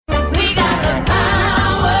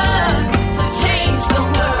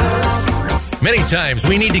Many times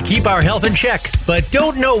we need to keep our health in check, but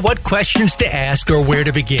don't know what questions to ask or where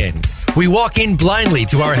to begin. We walk in blindly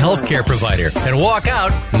to our healthcare provider and walk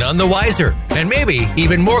out none the wiser, and maybe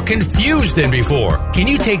even more confused than before. Can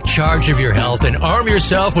you take charge of your health and arm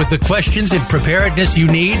yourself with the questions and preparedness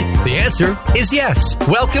you need? The answer is yes.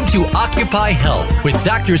 Welcome to Occupy Health with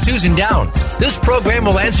Dr. Susan Downs. This program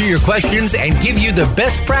will answer your questions and give you the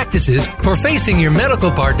best practices for facing your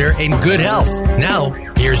medical partner in good health. Now,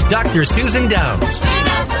 here's Dr. Susan Downs.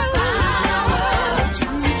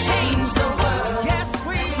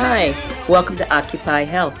 Hi, welcome to Occupy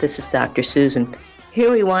Health. This is Dr. Susan.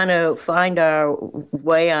 Here we want to find our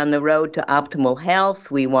way on the road to optimal health.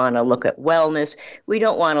 We want to look at wellness. We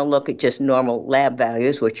don't want to look at just normal lab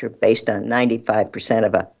values, which are based on 95%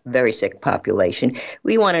 of a very sick population.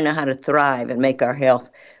 We want to know how to thrive and make our health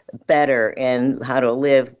better and how to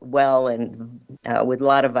live well and with a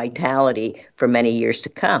lot of vitality for many years to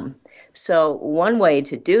come. So one way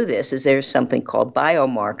to do this is there's something called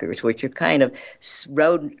biomarkers, which are kind of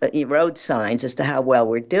road signs as to how well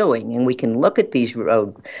we're doing. And we can look at these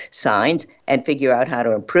road signs and figure out how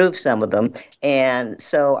to improve some of them. And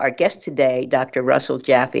so our guest today, Dr. Russell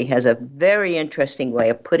Jaffe, has a very interesting way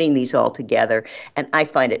of putting these all together, and I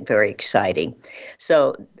find it very exciting.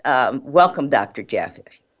 So welcome, Dr. Jaffe.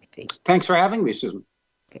 Thanks for having me, Susan.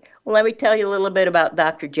 Well, let me tell you a little bit about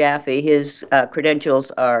Dr. Jaffe. His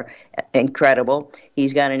credentials are incredible.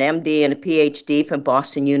 He's got an MD and a PhD from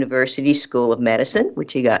Boston University School of Medicine,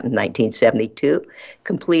 which he got in 1972,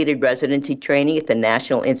 completed residency training at the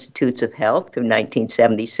National Institutes of Health through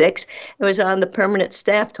 1976, and was on the permanent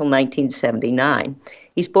staff till 1979.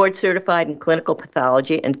 He's board certified in clinical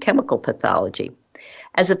pathology and chemical pathology.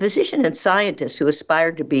 As a physician and scientist who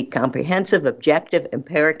aspired to be comprehensive, objective,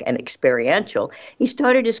 empiric, and experiential, he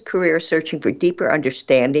started his career searching for deeper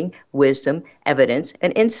understanding, wisdom, evidence,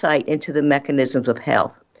 and insight into the mechanisms of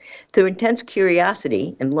health. Through intense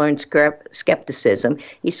curiosity and learned skepticism,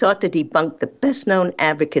 he sought to debunk the best-known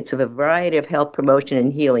advocates of a variety of health promotion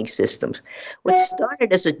and healing systems. What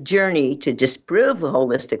started as a journey to disprove the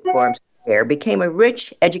holistic forms care became a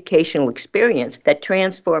rich educational experience that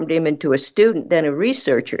transformed him into a student, then a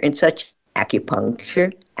researcher in such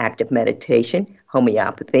acupuncture, active meditation,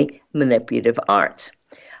 homeopathy, manipulative arts.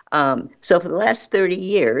 So for the last 30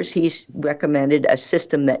 years, he's recommended a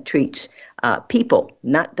system that treats people,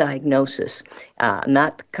 not diagnosis,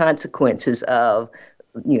 not the consequences of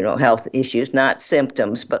health issues, not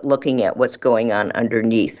symptoms, but looking at what's going on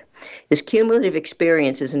underneath. His cumulative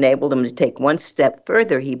experiences enabled him to take one step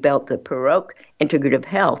further. He built the Baroque Integrative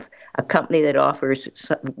Health, a company that offers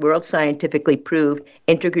world scientifically proved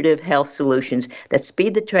integrative health solutions that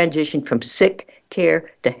speed the transition from sick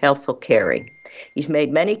care to healthful caring. He's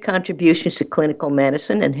made many contributions to clinical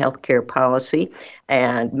medicine and healthcare policy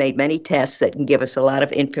and made many tests that can give us a lot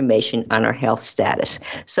of information on our health status.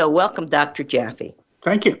 So welcome, Dr. Jaffe.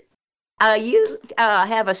 Thank you. You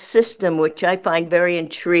have a system which I find very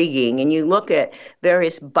intriguing, and you look at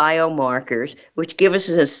various biomarkers which give us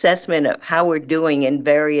an assessment of how we're doing in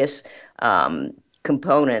various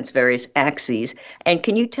components, various axes. And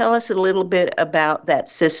can you tell us a little bit about that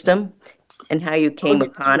system and how you came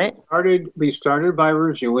upon it? We started by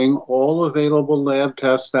reviewing all available lab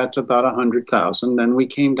tests. That's about 100,000. Then we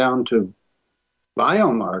came down to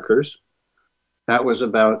biomarkers. That was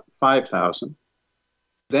about 5,000.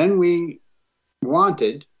 Then we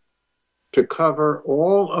wanted to cover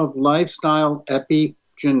all of lifestyle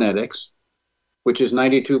epigenetics, which is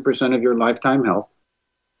 92% of your lifetime health.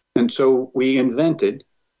 And so we invented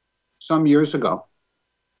some years ago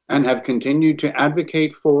and have continued to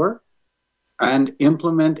advocate for and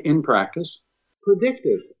implement in practice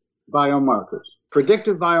predictive biomarkers.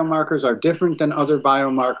 Predictive biomarkers are different than other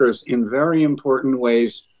biomarkers in very important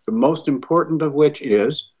ways, the most important of which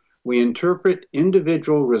is we interpret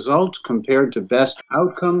individual results compared to best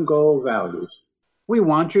outcome goal values. We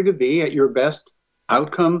want you to be at your best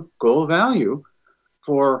outcome goal value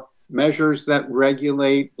for measures that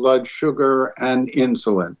regulate blood sugar and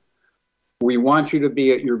insulin. We want you to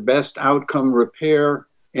be at your best outcome repair,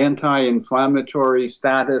 anti-inflammatory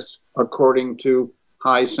status according to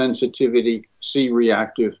high sensitivity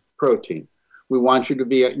C-reactive protein. We want you to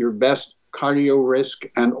be at your best cardio risk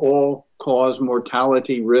and all-cause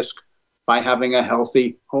mortality risk by having a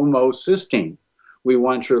healthy homocysteine. We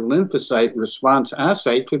want your lymphocyte response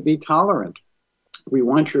assay to be tolerant. We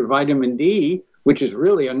want your vitamin D, which is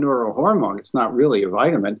really a neurohormone. It's not really a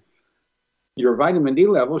vitamin. Your vitamin D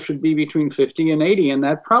level should be between 50 and 80, and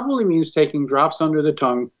that probably means taking drops under the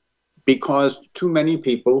tongue because too many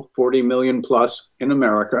people, 40 million plus in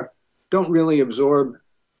America, don't really absorb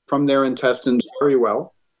from their intestines very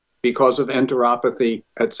well. because of enteropathy,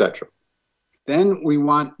 etc. Then we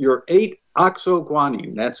want your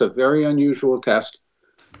 8-oxoguanine. That's a very unusual test,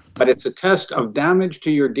 but it's a test of damage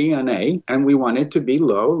to your DNA, and we want it to be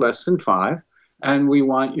low, less than 5, and we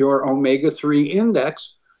want your omega-3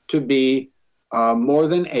 index to be more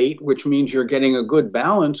than 8, which means you're getting a good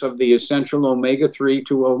balance of the essential omega-3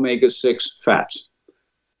 to omega-6 fats.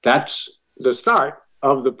 That's the start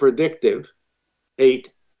of the predictive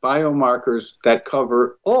 8 biomarkers that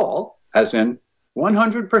cover all, as in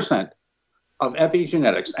 100%, of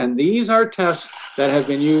epigenetics. And these are tests that have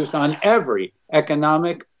been used on every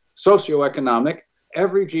economic, socioeconomic,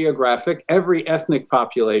 every geographic, every ethnic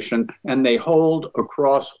population, and they hold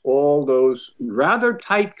across all those rather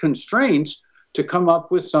tight constraints to come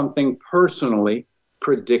up with something personally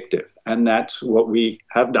predictive. And that's what we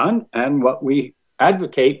have done and what we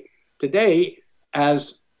advocate today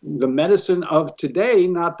as the medicine of today,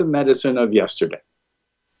 not the medicine of yesterday.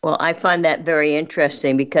 Well, I find that very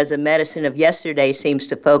interesting because the medicine of yesterday seems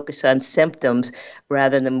to focus on symptoms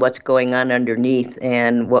rather than what's going on underneath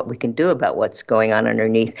and what we can do about what's going on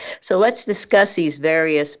underneath. So let's discuss these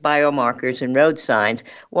various biomarkers and road signs.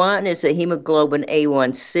 One is the hemoglobin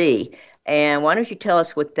A1C. And why don't you tell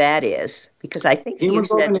us what that is? Because I think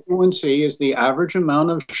hemoglobin A1C is the average amount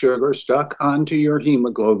of sugar stuck onto your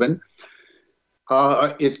hemoglobin.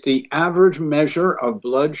 It's the average measure of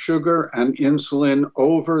blood sugar and insulin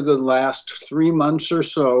over the last 3 months or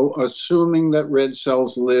so, assuming that red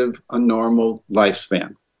cells live a normal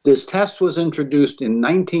lifespan. This test was introduced in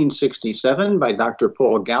 1967 by Dr.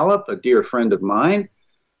 Paul Gallup, a dear friend of mine,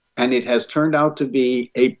 and it has turned out to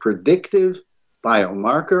be a predictive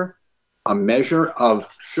biomarker, a measure of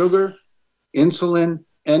sugar, insulin,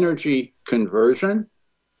 energy conversion,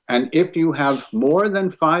 and if you have more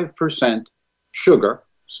than 5% sugar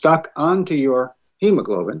stuck onto your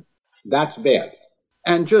hemoglobin, that's bad.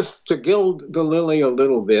 And just to gild the lily a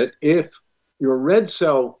little bit, if your red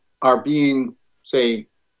cells are being, say,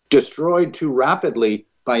 destroyed too rapidly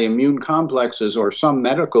by immune complexes or some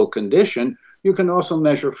medical condition, you can also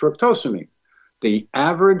measure fructosamine. The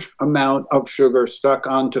average amount of sugar stuck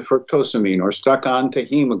onto fructosamine or stuck onto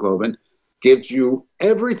hemoglobin gives you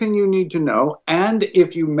everything you need to know. And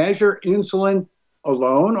if you measure insulin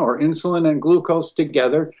alone or insulin and glucose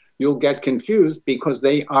together, you'll get confused because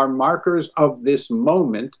they are markers of this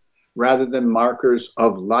moment rather than markers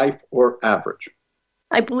of life or average.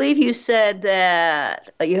 I believe you said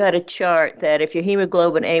that you had a chart that if your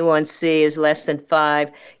hemoglobin A1C is less than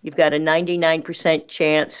 5, you've got a 99%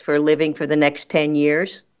 chance for living for the next 10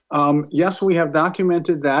 years. Yes, we have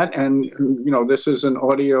documented that. And, this is an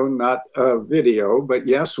audio, not a video. But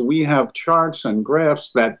yes, we have charts and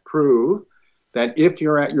graphs that prove that if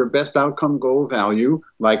you're at your best outcome goal value,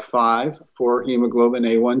 like 5 for hemoglobin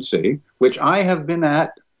A1C, which I have been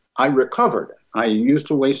at, I recovered. I used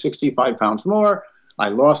to weigh 65 pounds more. I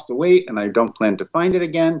lost the weight, and I don't plan to find it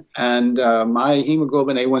again. And my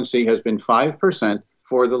hemoglobin A1C has been 5%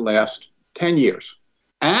 for the last 10 years.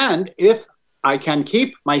 And if I can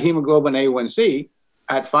keep my hemoglobin A1C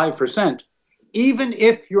at 5%, even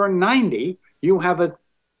if you're 90, you have a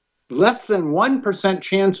less than 1%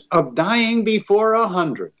 chance of dying before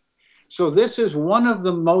 100. So this is one of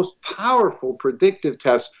the most powerful predictive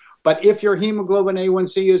tests. But if your hemoglobin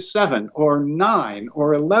A1C is 7 or 9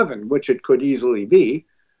 or 11, which it could easily be,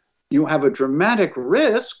 you have a dramatic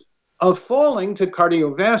risk of falling to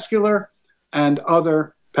cardiovascular and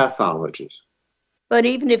other pathologies. But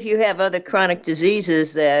even if you have other chronic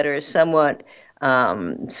diseases that are somewhat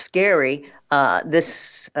scary,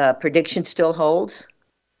 this prediction still holds?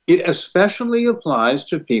 It especially applies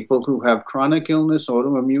to people who have chronic illness,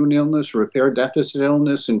 autoimmune illness, repair deficit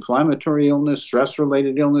illness, inflammatory illness,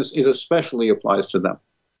 stress-related illness. It especially applies to them.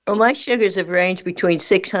 Well, my sugars have ranged between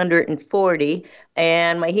 640,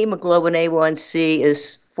 and my hemoglobin A1C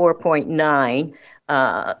is 4.9.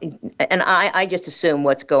 And I just assume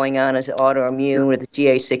what's going on is autoimmune with the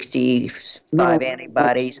GA65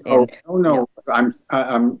 antibodies. No.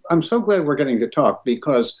 I'm so glad we're getting to talk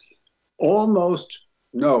because almost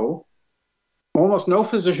no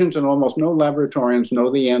physicians and almost no laboratorians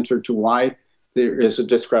know the answer to why there is a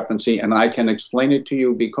discrepancy, and I can explain it to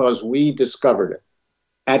you because we discovered it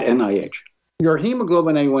at NIH. Your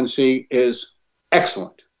hemoglobin A1C is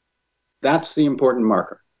excellent. That's the important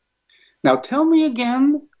marker. Now tell me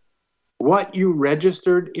again what you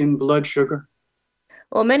registered in blood sugar.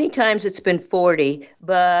 Well, many times it's been 40,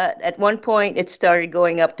 but at one point it started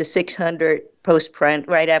going up to 600 post-print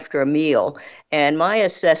right after a meal. And my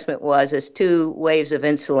assessment was as 2 waves of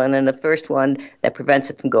insulin, and the first one that prevents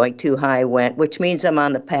it from going too high went, which means I'm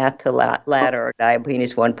on the path to ladder or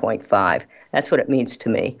diabetes 1.5. That's what it means to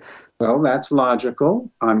me. Well, that's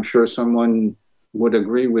logical. I'm sure someone would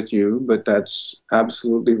agree with you, but that's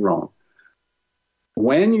absolutely wrong.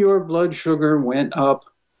 When your blood sugar went up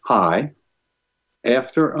high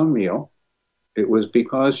after a meal, it was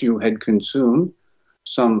because you had consumed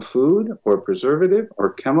some food or preservative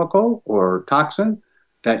or chemical or toxin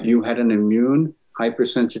that you had an immune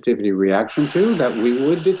hypersensitivity reaction to that we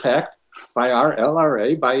would detect by our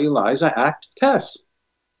LRA, by ELISA ACT tests.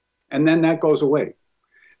 And then that goes away.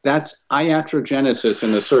 That's iatrogenesis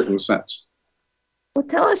in a certain sense. Well,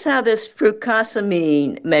 tell us how this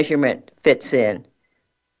fructosamine measurement fits in.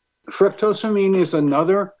 Fructosamine is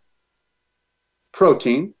another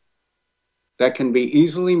protein that can be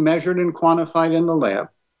easily measured and quantified in the lab.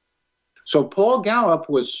 So Paul Gallup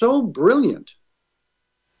was so brilliant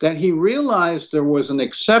that he realized there was an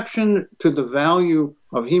exception to the value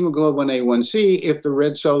of hemoglobin A1C if the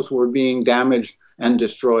red cells were being damaged and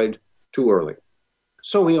destroyed too early.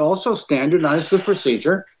 So he also standardized the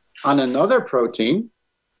procedure on another protein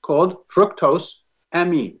called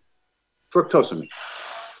fructosamine. Fructosamine.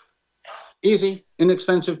 Easy,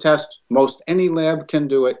 inexpensive test. Most any lab can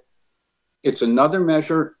do it. It's another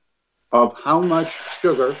measure of how much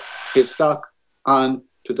sugar is stuck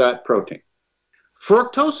onto that protein.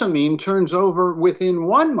 Fructosamine turns over within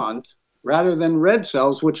 1 month rather than red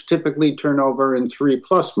cells, which typically turn over in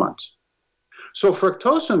 3+ months. So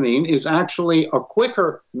fructosamine is actually a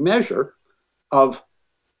quicker measure of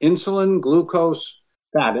insulin glucose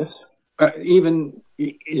status.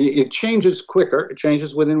 It changes quicker. It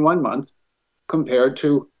changes within 1 month compared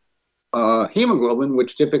to hemoglobin,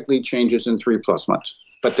 which typically changes in 3+ months.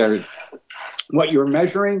 But what you're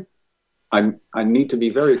measuring, I need to be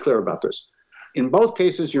very clear about this. In both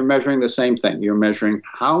cases, you're measuring the same thing. You're measuring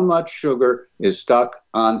how much sugar is stuck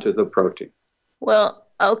onto the protein. Well,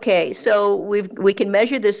 okay, so we can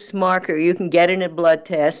measure this marker. You can get in a blood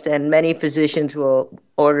test, and many physicians will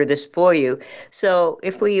order this for you. So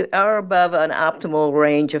if we are above an optimal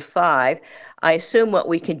range of 5, I assume what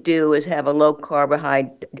we can do is have a low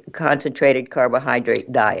concentrated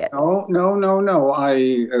carbohydrate diet. No.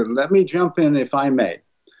 Let me jump in if I may.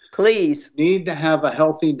 Please. You need to have a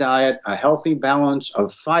healthy diet, a healthy balance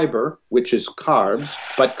of fiber, which is carbs,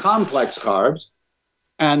 but complex carbs,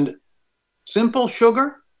 and simple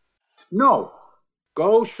sugar? No.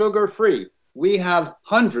 Go sugar-free. We have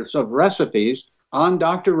hundreds of recipes on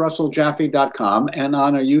drrussellljaffe.com and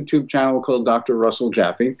on a YouTube channel called Dr. Russell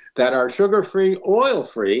Jaffe that are sugar-free,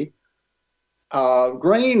 oil-free,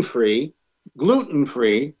 grain-free,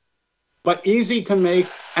 gluten-free, but easy to make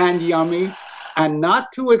and yummy and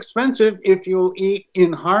not too expensive if you'll eat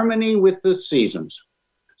in harmony with the seasons.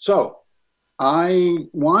 So I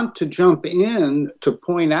want to jump in to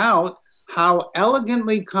point out how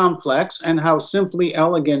elegantly complex and how simply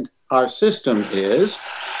elegant our system is.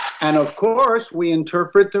 And of course, we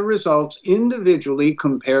interpret the results individually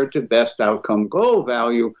compared to best outcome goal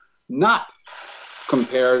value, not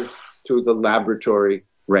compared to the laboratory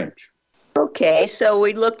range. Okay, so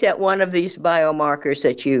we looked at one of these biomarkers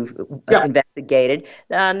that you've investigated.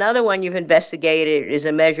 Another one you've investigated is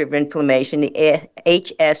a measure of inflammation, the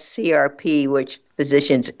HSCRP, which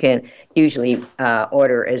physicians can usually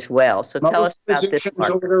order as well. So tell us about this marker. Physicians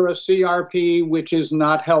order a CRP, which is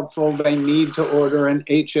not helpful. They need to order an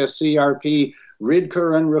HSCRP.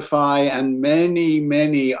 Ridker and Rafai and many,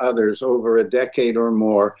 many others over a decade or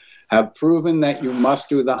more have proven that you must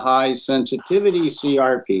do the high sensitivity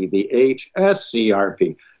CRP, the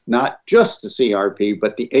HSCRP, not just the CRP,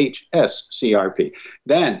 but the HSCRP.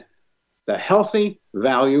 Then the healthy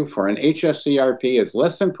value for an HSCRP is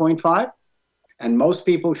less than 0.5, and most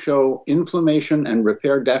people show inflammation and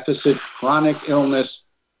repair deficit, chronic illness,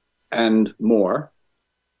 and more,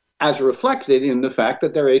 as reflected in the fact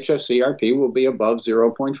that their HSCRP will be above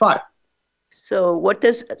 0.5. So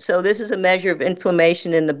this is a measure of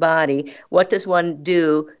inflammation in the body. What does one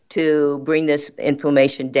do to bring this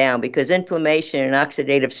inflammation down? Because inflammation and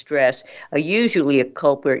oxidative stress are usually a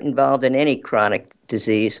culprit involved in any chronic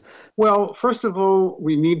disease. Well, first of all,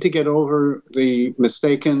 we need to get over the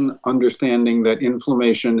mistaken understanding that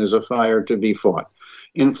inflammation is a fire to be fought.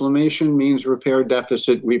 Inflammation means repair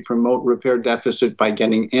deficit. We promote repair deficit by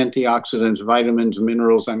getting antioxidants, vitamins,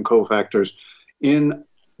 minerals, and cofactors in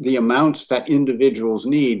the amounts that individuals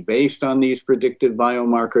need based on these predictive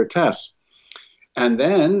biomarker tests. And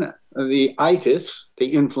then the itis,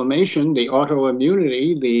 the inflammation, the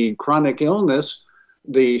autoimmunity, the chronic illness,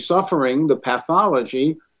 the suffering, the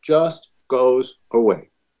pathology just goes away.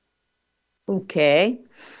 Okay.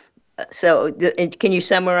 So can you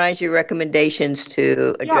summarize your recommendations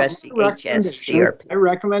to address the HSCRP? My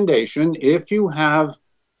recommendation, if you have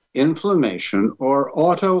inflammation or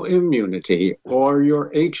autoimmunity or your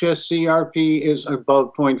HSCRP is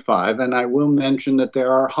above 0.5, and I will mention that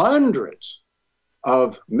there are hundreds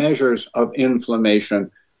of measures of inflammation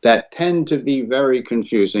that tend to be very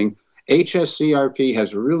confusing. HSCRP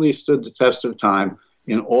has really stood the test of time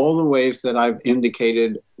in all the ways that I've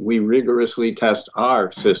indicated. We rigorously test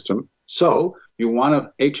our system. So you want an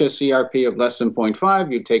HSCRP of less than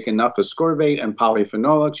 0.5, you take enough ascorbate and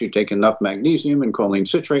polyphenolics, you take enough magnesium and choline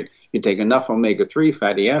citrate, you take enough omega-3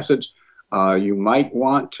 fatty acids. You might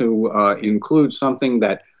want to include something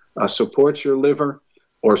that supports your liver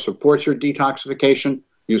or supports your detoxification.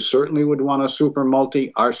 You certainly would want a super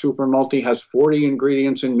multi. Our super multi has 40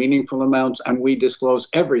 ingredients in meaningful amounts, and we disclose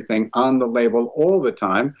everything on the label all the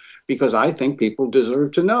time because I think people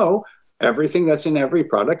deserve to know everything that's in every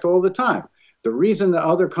product all the time. The reason that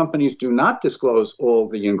other companies do not disclose all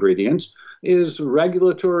the ingredients is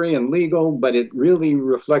regulatory and legal, but it really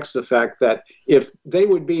reflects the fact that if they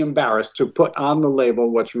would be embarrassed to put on the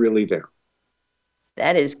label what's really there.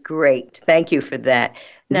 That is great. Thank you for that.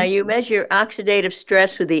 Now, you measure oxidative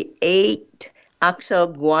stress with the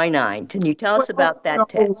 8-oxoguanine. Can you tell us about that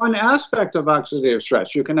test? One aspect of oxidative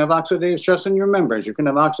stress. You can have oxidative stress in your membranes. You can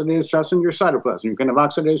have oxidative stress in your cytoplasm. You can have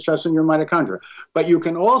oxidative stress in your mitochondria. But you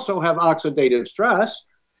can also have oxidative stress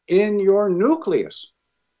in your nucleus.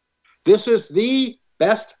 This is the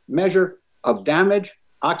best measure of damage,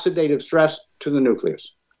 oxidative stress to the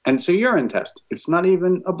nucleus. And it's a urine test. It's not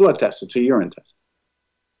even a blood test. It's a urine test.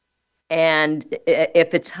 And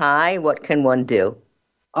if it's high, what can one do?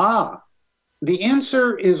 The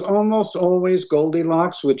answer is almost always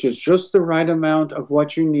Goldilocks, which is just the right amount of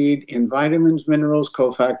what you need in vitamins, minerals,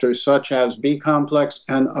 cofactors, such as B complex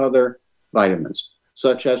and other vitamins,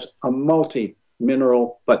 such as a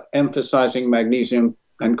multi-mineral, but emphasizing magnesium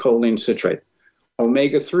and choline citrate.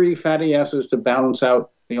 Omega-3 fatty acids to balance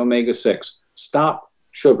out the omega-6. Stop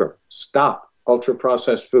sugar. Stop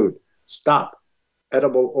ultra-processed food. Stop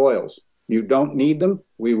edible oils. You don't need them.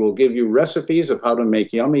 We will give you recipes of how to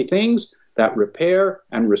make yummy things that repair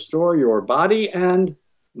and restore your body and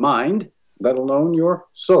mind, let alone your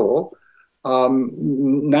soul,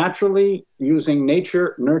 naturally using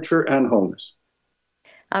nature, nurture, and wholeness.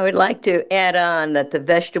 I would like to add on that the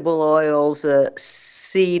vegetable oils,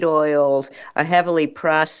 seed oils are heavily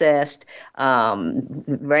processed,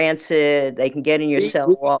 rancid. They can get in your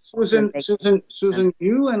cell wall. Susan,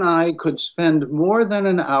 you and I could spend more than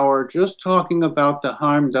an hour just talking about the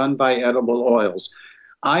harm done by edible oils.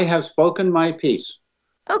 I have spoken my piece.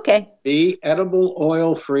 Okay. Be edible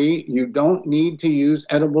oil free. You don't need to use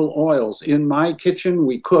edible oils. In my kitchen,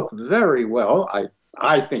 we cook very well.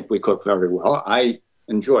 I think we cook very well. I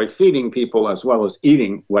enjoy feeding people as well as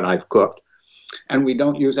eating what I've cooked. And we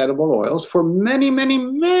don't use edible oils for many, many,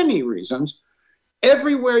 many reasons.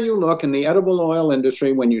 Everywhere you look in the edible oil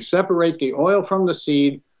industry, when you separate the oil from the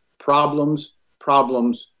seed, problems,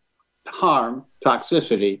 harm,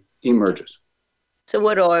 toxicity emerges. So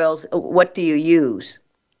what do you use?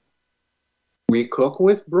 We cook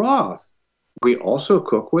with broth. We also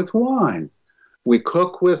cook with wine. We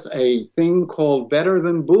cook with a thing called better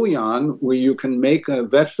than bouillon, where you can make a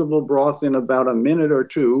vegetable broth in about a minute or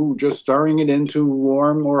two, just stirring it into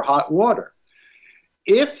warm or hot water.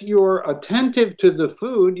 If you're attentive to the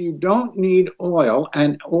food, you don't need oil,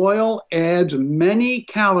 and oil adds many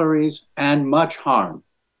calories and much harm.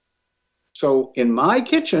 So in my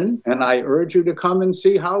kitchen, and I urge you to come and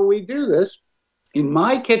see how we do this, in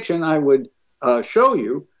my kitchen, I would show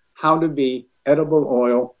you how to be edible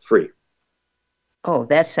oil free. Oh,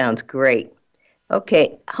 that sounds great.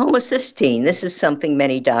 Okay, homocysteine. This is something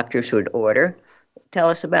many doctors would order. Tell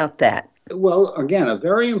us about that. Well, again, a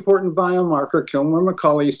very important biomarker.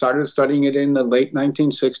 Kilmer-McCulley started studying it in the late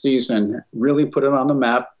 1960s and really put it on the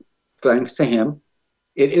map, thanks to him.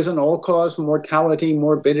 It is an all-cause mortality,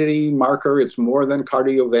 morbidity marker. It's more than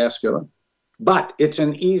cardiovascular. But it's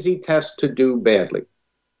an easy test to do badly.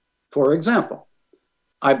 For example,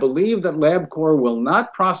 I believe that LabCorp will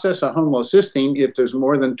not process a homocysteine if there's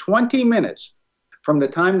more than 20 minutes from the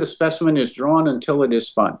time the specimen is drawn until it is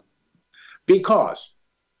spun. Because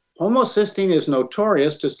homocysteine is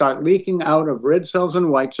notorious to start leaking out of red cells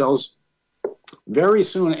and white cells very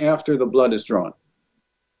soon after the blood is drawn.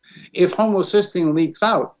 If homocysteine leaks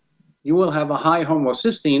out, you will have a high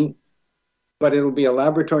homocysteine, but it'll be a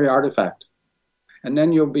laboratory artifact. And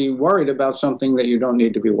then you'll be worried about something that you don't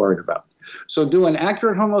need to be worried about. So do an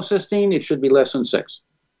accurate homocysteine, it should be less than 6.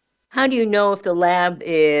 How do you know if the lab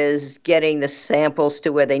is getting the samples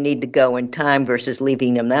to where they need to go in time versus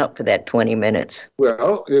leaving them out for that 20 minutes?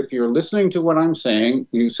 Well, if you're listening to what I'm saying,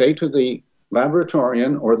 you say to the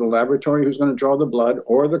laboratorian or the laboratory who's going to draw the blood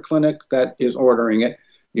or the clinic that is ordering it,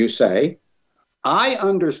 you say, I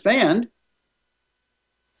understand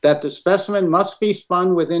that the specimen must be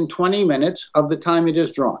spun within 20 minutes of the time it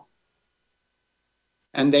is drawn.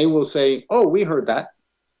 And they will say, oh, we heard that.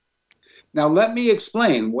 Now, let me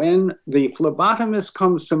explain. When the phlebotomist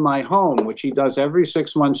comes to my home, which he does every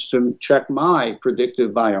 6 months to check my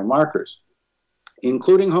predictive biomarkers,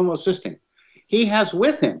 including homocysteine, he has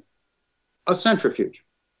with him a centrifuge.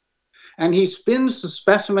 And he spins the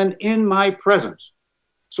specimen in my presence.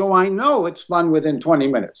 So I know it's spun within 20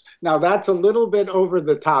 minutes. Now, that's a little bit over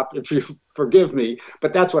the top, if you forgive me,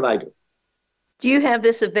 but that's what I do. Do you have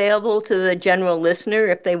this available to the general listener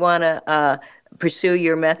if they want to pursue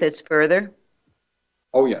your methods further?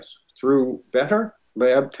 Oh, yes. Through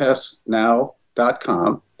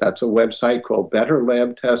betterlabtestsnow.com. That's a website called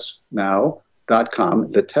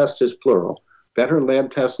betterlabtestsnow.com. The test is plural.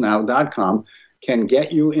 Betterlabtestsnow.com can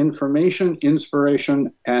get you information,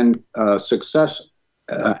 inspiration, and success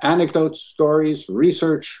anecdotes, stories,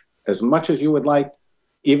 research, as much as you would like,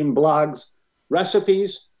 even blogs,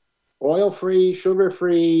 recipes, oil-free,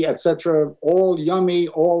 sugar-free, etc., all yummy,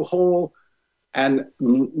 all whole, and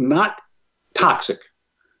not toxic.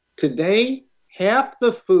 Today, half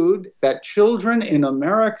the food that children in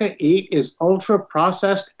America eat is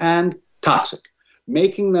ultra-processed and toxic,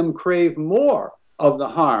 making them crave more of the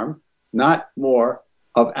harm, not more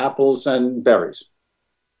of apples and berries.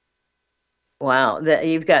 Wow,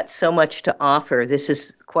 you've got so much to offer. This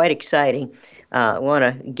is quite exciting. I want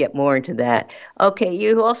to get more into that. Okay,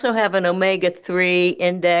 you also have an omega-3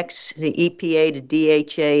 index, the EPA to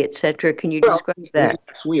DHA, et cetera. Can you describe that?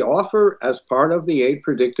 Yes, we offer, as part of the 8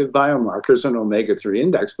 predictive biomarkers, an omega-3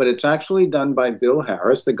 index, but it's actually done by Bill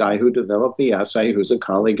Harris, the guy who developed the assay, who's a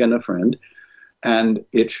colleague and a friend, and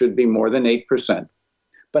it should be more than 8%.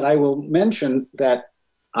 But I will mention that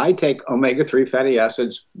I take omega-3 fatty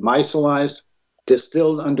acids, micellized,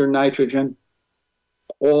 distilled under nitrogen,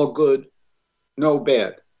 all good, no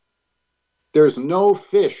bad. There's no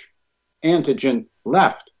fish antigen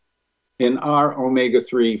left in our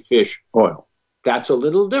omega-3 fish oil. That's a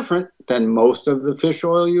little different than most of the fish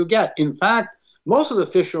oil you get. In fact, most of the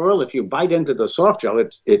fish oil, if you bite into the soft gel,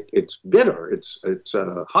 it's bitter, it's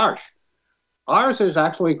harsh. Ours is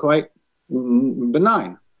actually quite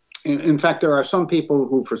benign. In fact, there are some people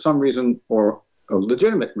who, for some reason, or a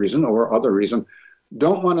legitimate reason or other reason,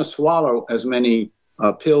 don't want to swallow as many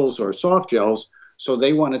pills or soft gels, so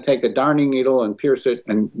they want to take a darning needle and pierce it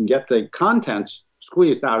and get the contents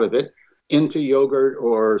squeezed out of it into yogurt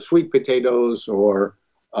or sweet potatoes or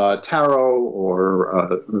taro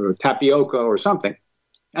or tapioca or something.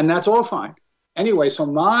 And that's all fine. Anyway, so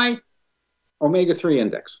my omega-3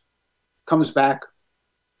 index comes back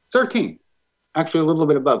 13, actually a little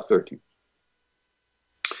bit above 13.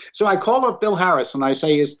 So I call up Bill Harris and I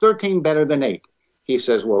say, is 13 better than 8? He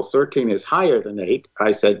says, well, 13 is higher than 8.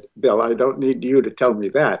 I said, Bill, I don't need you to tell me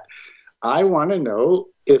that. I want to know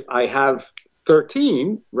if I have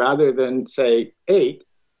 13 rather than, say, 8,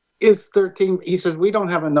 is 13. He says, we don't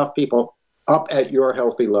have enough people up at your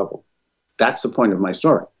healthy level. That's the point of my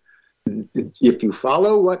story. If you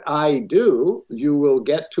follow what I do, you will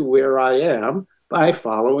get to where I am by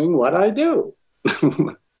following what I do.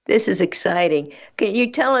 This is exciting. Can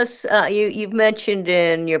you tell us, you've mentioned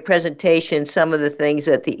in your presentation some of the things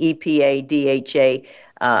that the EPA-DHA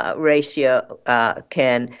ratio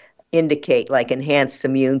can indicate, like enhanced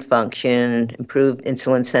immune function, improved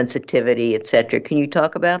insulin sensitivity, et cetera. Can you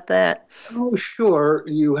talk about that? Oh, sure.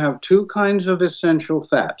 You have 2 kinds of essential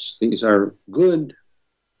fats. These are good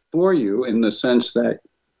for you in the sense that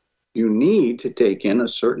you need to take in a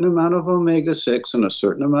certain amount of omega-6 and a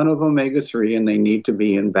certain amount of omega-3, and they need to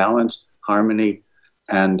be in balance, harmony,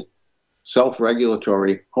 and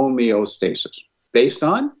self-regulatory homeostasis based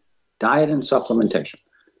on diet and supplementation.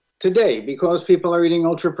 Today, because people are eating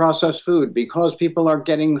ultra-processed food, because people are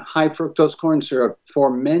getting high fructose corn syrup for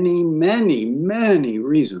many, many, many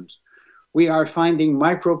reasons, we are finding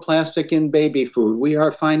microplastic in baby food. We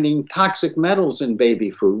are finding toxic metals in baby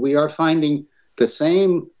food. We are finding the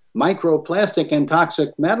same microplastic and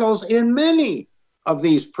toxic metals in many of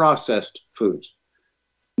these processed foods.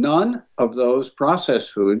 None of those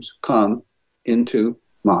processed foods come into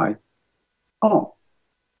my home.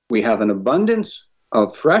 We have an abundance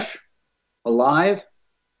of fresh, alive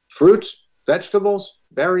fruits, vegetables,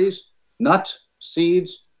 berries, nuts,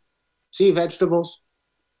 seeds, sea vegetables,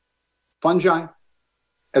 fungi,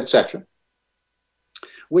 etc.,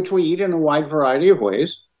 which we eat in a wide variety of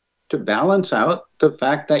ways to balance out the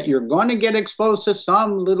fact that you're going to get exposed to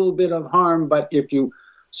some little bit of harm, but if you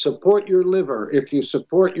support your liver, if you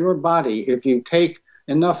support your body, if you take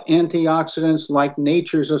enough antioxidants like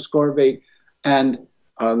nature's ascorbate and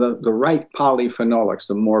the right polyphenolics,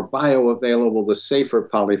 the more bioavailable, the safer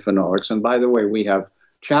polyphenolics. And by the way, we have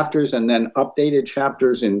chapters and then updated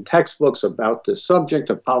chapters in textbooks about the subject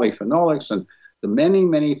of polyphenolics and the many,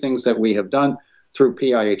 many things that we have done through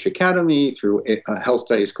PIH Academy, through Health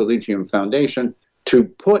Studies Collegium Foundation, to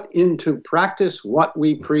put into practice what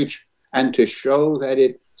we preach and to show that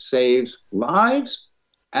it saves lives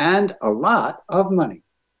and a lot of money.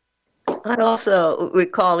 I also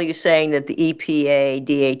recall you saying that the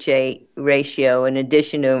EPA-DHA ratio, in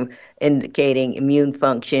addition to indicating immune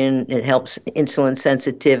function, it helps insulin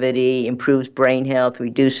sensitivity, improves brain health,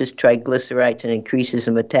 reduces triglycerides, and increases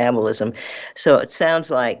the metabolism. So it sounds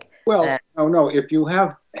like... Well, no. If you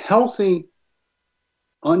have healthy,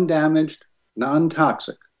 undamaged,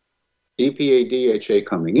 non-toxic EPA-DHA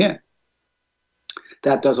coming in,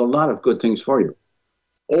 that does a lot of good things for you.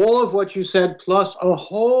 All of what you said, plus a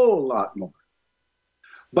whole lot more.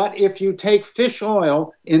 But if you take fish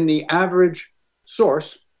oil in the average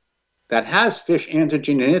source that has fish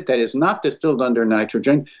antigen in it, that is not distilled under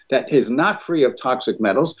nitrogen, that is not free of toxic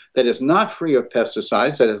metals, that is not free of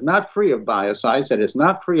pesticides, that is not free of biocides, that is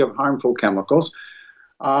not free of harmful chemicals,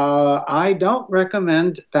 I don't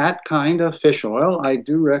recommend that kind of fish oil. I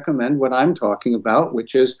do recommend what I'm talking about,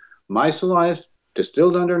 which is micellized,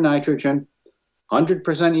 distilled under nitrogen, 100%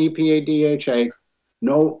 EPA-DHA,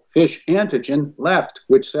 no fish antigen left,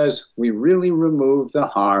 which says we really removed the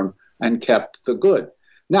harm and kept the good.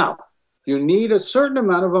 Now, you need a certain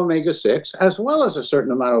amount of omega-6 as well as a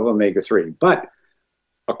certain amount of omega-3. But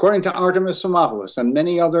according to Artemis Simopoulos and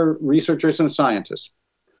many other researchers and scientists,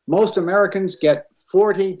 most Americans get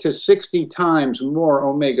 40 to 60 times more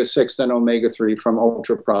omega-6 than omega-3 from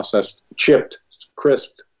ultra-processed, chipped,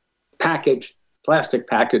 crisped, packaged, plastic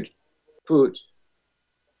packaged foods.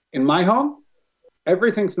 In my home,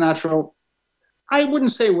 everything's natural. I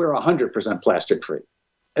wouldn't say we're 100% plastic free.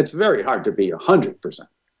 It's very hard to be 100%.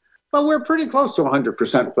 But we're pretty close to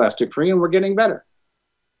 100% plastic free, and we're getting better.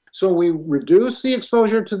 So we reduce the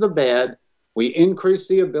exposure to the bad. We increase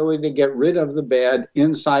the ability to get rid of the bad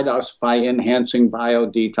inside us by enhancing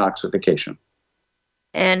biodetoxification.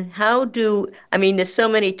 And there's so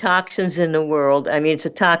many toxins in the world. It's a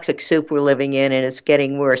toxic soup we're living in, and it's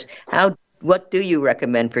getting worse. What do you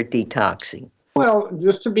recommend for detoxing? Well,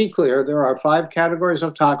 just to be clear, there are 5 categories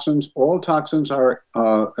of toxins. All toxins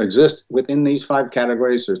exist within these 5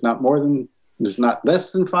 categories. There's not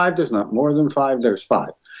less than 5. There's not more than 5. There's 5.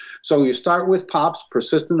 So you start with POPs,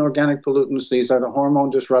 persistent organic pollutants. These are the hormone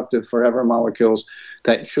disruptive forever molecules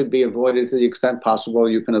that should be avoided to the extent possible.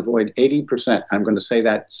 You can avoid 80%. I'm going to say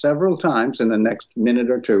that several times in the next minute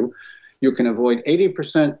or two. You can avoid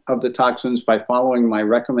 80% of the toxins by following my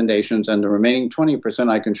recommendations, and the remaining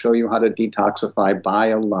 20% I can show you how to detoxify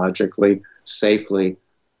biologically, safely,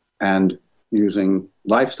 and using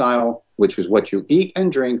lifestyle, which is what you eat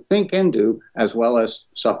and drink, think and do, as well as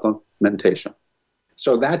supplementation.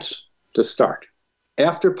 So that's the start.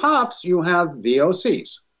 After POPs, you have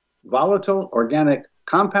VOCs, volatile organic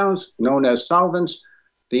compounds known as solvents.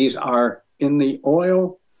 These are in the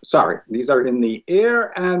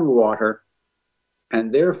air and water,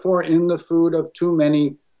 and therefore in the food of too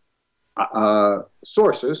many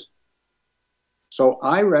sources. So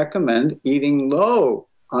I recommend eating low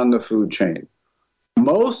on the food chain.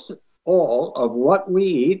 Most all of what we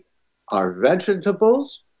eat are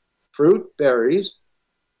vegetables, fruit, berries,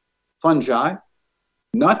 fungi,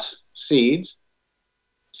 nuts, seeds,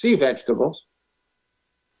 sea vegetables,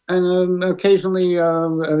 and occasionally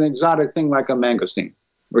an exotic thing like a mangosteen,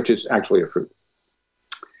 which is actually a fruit.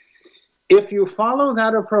 If you follow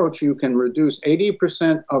that approach, you can reduce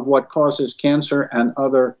 80% of what causes cancer and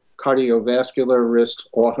other cardiovascular risks,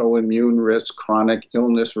 autoimmune risks, chronic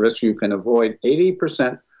illness risks. You can avoid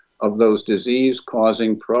 80% of those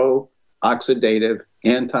disease-causing pro-oxidative,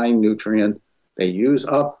 anti-nutrient. They use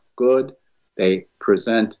up good, they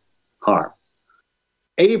present harm.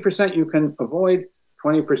 80% you can avoid,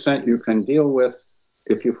 20% you can deal with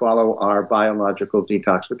if you follow our biological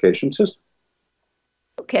detoxification system.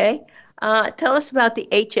 Okay. Tell us about the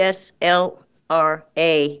HSLRA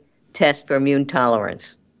test for immune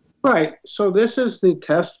tolerance. Right. So this is the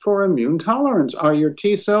test for immune tolerance. Are your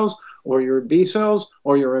T cells or your B cells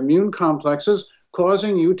or your immune complexes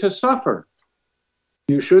causing you to suffer?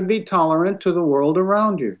 You should be tolerant to the world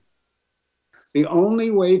around you. The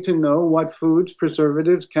only way to know what foods,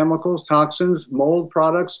 preservatives, chemicals, toxins, mold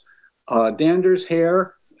products, danders,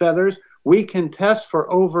 hair, feathers, we can test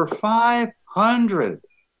for over 500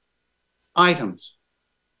 items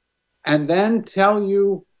and then tell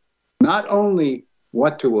you not only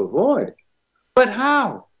what to avoid, but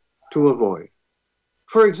how to avoid.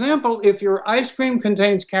 For example, if your ice cream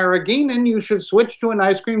contains carrageenan, you should switch to an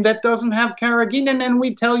ice cream that doesn't have carrageenan, and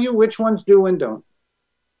we tell you which ones do and don't.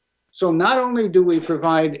 So not only do we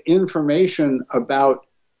provide information about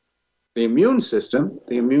the immune system,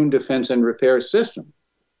 the immune defense and repair system,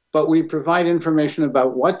 but we provide information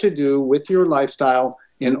about what to do with your lifestyle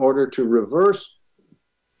in order to reverse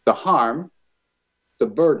the harm, the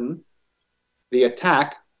burden, the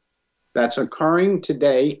attack that's occurring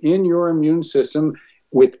today in your immune system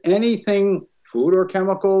with anything, food or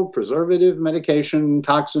chemical, preservative, medication,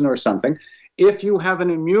 toxin, or something. If you have an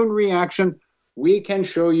immune reaction, we can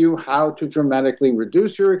show you how to dramatically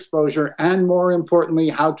reduce your exposure and, more importantly,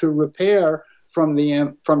 how to repair from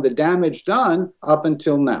the damage done up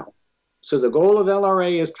until now. So the goal of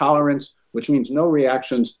LRA is tolerance, which means no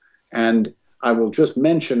reactions. And I will just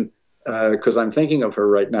mention, because I'm thinking of her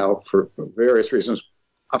right now for various reasons,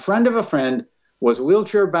 a friend of a friend was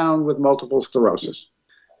wheelchair bound with multiple sclerosis.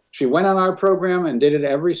 She went on our program and did it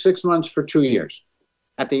every 6 months for 2 years.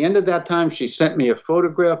 At the end of that time, she sent me a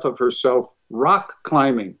photograph of herself rock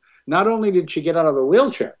climbing. Not only did she get out of the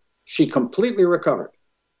wheelchair, she completely recovered.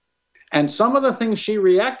 And some of the things she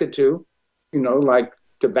reacted to, like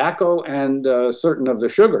tobacco and certain of the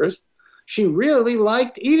sugars, she really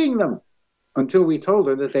liked eating them until we told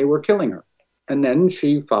her that they were killing her. And then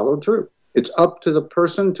she followed through. It's up to the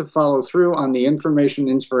person to follow through on the information,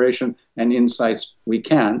 inspiration, and insights we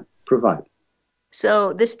can provide.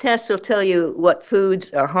 So this test will tell you what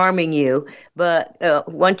foods are harming you, but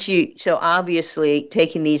so obviously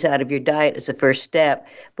taking these out of your diet is the first step,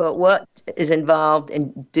 but what is involved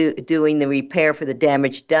in doing the repair for the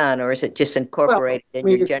damage done, or is it just incorporated in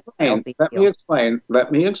your general healthy meal?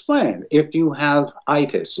 Let me explain. If you have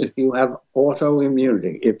itis, if you have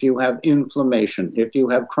autoimmunity, if you have inflammation, if you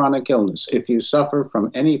have chronic illness, if you suffer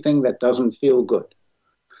from anything that doesn't feel good,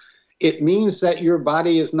 it means that your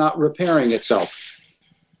body is not repairing itself.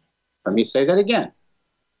 Let me say that again.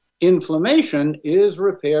 Inflammation is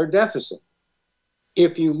repair deficit.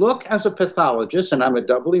 If you look as a pathologist, and I'm a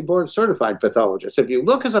doubly board certified pathologist, if you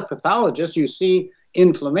look as a pathologist, you see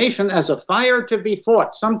inflammation as a fire to be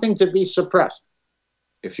fought, something to be suppressed.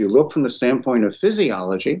 If you look from the standpoint of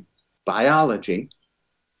physiology, biology,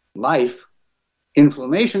 life,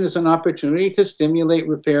 inflammation is an opportunity to stimulate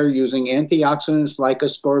repair using antioxidants like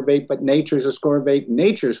ascorbate, but nature's ascorbate,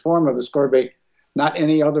 nature's form of ascorbate, not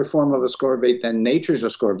any other form of ascorbate than nature's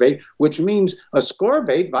ascorbate, which means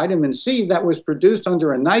ascorbate, vitamin C, that was produced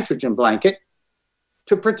under a nitrogen blanket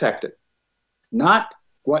to protect it. Not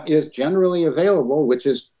what is generally available, which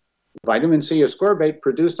is vitamin C ascorbate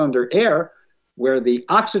produced under air, where the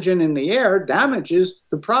oxygen in the air damages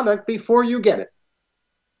the product before you get it.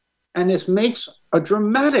 And this makes a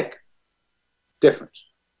dramatic difference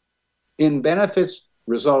in benefits,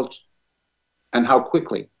 results, and how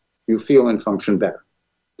quickly you feel and function better.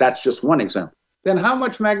 That's just one example. Then how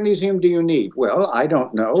much magnesium do you need? Well, I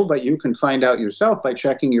don't know, but you can find out yourself by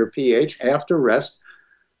checking your pH after rest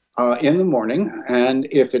in the morning. And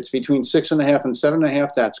if it's between 6.5 and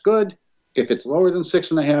 7.5, that's good. If it's lower than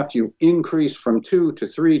 6.5, you increase from 2 to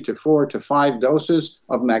 3 to 4 to 5 doses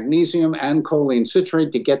of magnesium and choline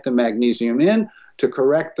citrate to get the magnesium in to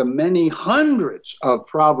correct the many hundreds of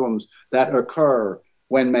problems that occur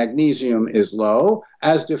when magnesium is low,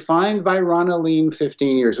 as defined by Ronaldine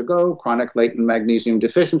 15 years ago, chronic latent magnesium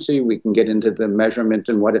deficiency. We can get into the measurement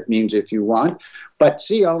and what it means if you want. But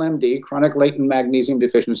CLMD, chronic latent magnesium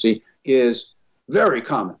deficiency, is very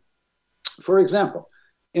common. For example,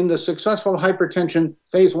 in the successful hypertension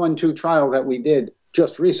phase 1-2 trial that we did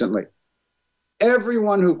just recently,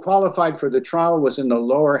 everyone who qualified for the trial was in the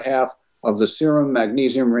lower half of the serum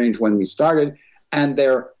magnesium range when we started, and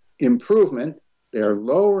their improvement, their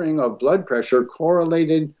lowering of blood pressure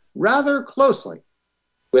correlated rather closely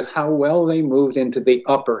with how well they moved into the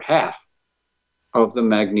upper half of the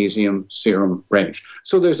magnesium serum range.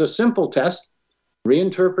 So there's a simple test,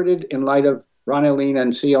 reinterpreted in light of Ronaldine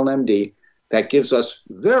and CLMD, that gives us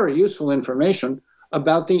very useful information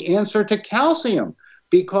about the answer to calcium.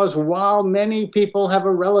 Because while many people have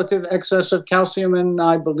a relative excess of calcium, and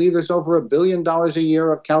I believe there's over $1 billion a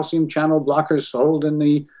year of calcium channel blockers sold in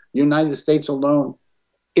the United States alone,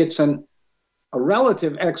 it's a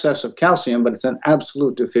relative excess of calcium, but it's an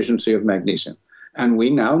absolute deficiency of magnesium. And we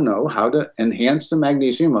now know how to enhance the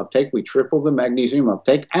magnesium uptake. We triple the magnesium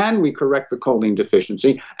uptake, and we correct the choline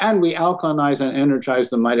deficiency, and we alkalinize and energize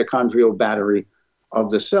the mitochondrial battery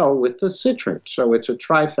of the cell with the citrate. So it's a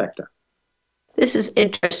trifecta. This is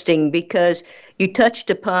interesting because you touched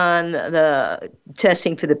upon the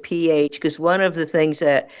testing for the pH, because one of the things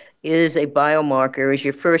that is a biomarker is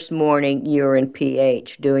your first morning urine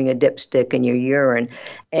pH, doing a dipstick in your urine.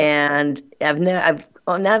 And I've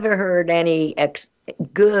never heard any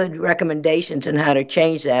good recommendations on how to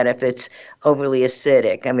change that if it's overly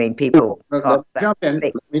acidic. I mean, people Let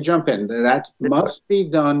me jump in. That must be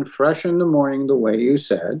done fresh in the morning, the way you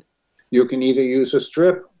said. You can either use a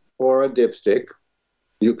strip or a dipstick.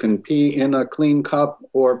 You can pee in a clean cup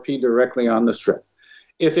or pee directly on the strip.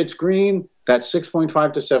 If it's green, that's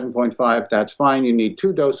 6.5 to 7.5. That's fine. You need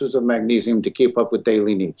 2 doses of magnesium to keep up with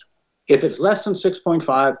daily needs. If it's less than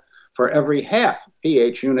 6.5, for every half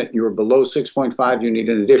pH unit you're below 6.5, you need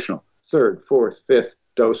an additional 3rd, 4th, 5th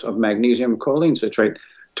dose of magnesium choline citrate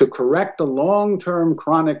to correct the long-term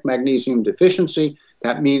chronic magnesium deficiency.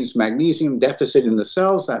 That means magnesium deficit in the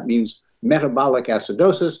cells. That means metabolic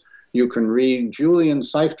acidosis. You can read Julian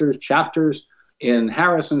Seifter's chapters in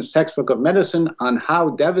Harrison's Textbook of Medicine on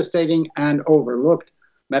how devastating and overlooked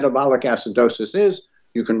metabolic acidosis is.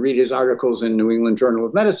 You can read his articles in New England Journal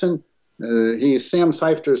of Medicine. He's Sam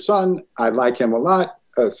Seifter's son. I like him a lot.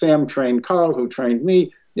 Sam trained Carl, who trained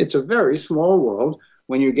me. It's a very small world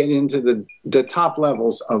when you get into the top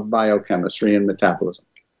levels of biochemistry and metabolism.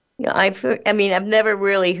 Yeah, I've never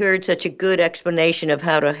really heard such a good explanation of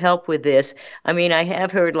how to help with this. I mean, I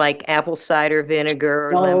have heard like apple cider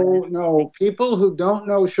vinegar. No, people who don't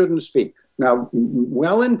know shouldn't speak. Now,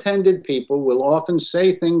 well-intended people will often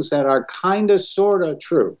say things that are kind of, sort of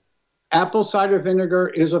true. Apple cider vinegar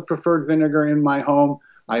is a preferred vinegar in my home.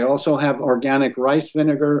 I also have organic rice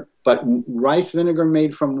vinegar, but rice vinegar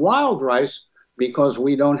made from wild rice because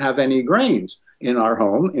we don't have any grains in our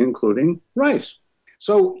home, including rice.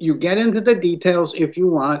 So you get into the details if you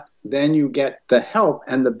want, then you get the help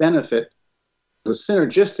and the benefit, the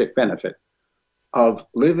synergistic benefit of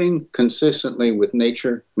living consistently with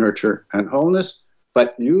nature, nurture, and wholeness,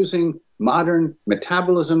 but using modern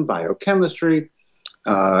metabolism, biochemistry,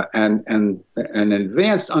 and an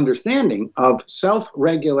advanced understanding of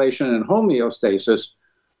self-regulation and homeostasis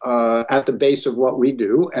at the base of what we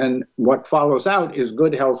do. And what follows out is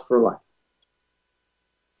good health for life.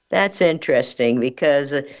 That's interesting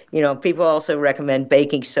because, people also recommend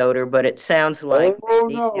baking soda, but it sounds like...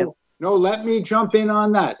 No, let me jump in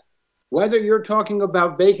on that. Whether you're talking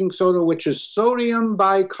about baking soda, which is sodium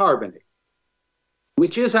bicarbonate,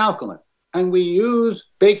 which is alkaline, and we use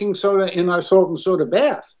baking soda in our salt and soda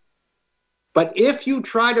bath. But if you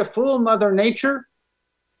try to fool Mother Nature,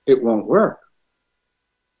 it won't work.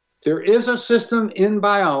 There is a system in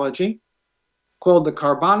biology called the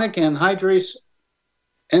carbonic anhydrase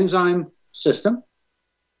enzyme system.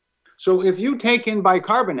 So if you take in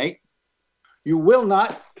bicarbonate, you will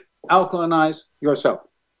not alkalinize yourself.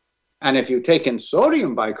 And if you take in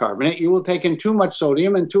sodium bicarbonate, you will take in too much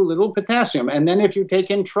sodium and too little potassium. And then if you take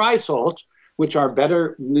in trisalts, which are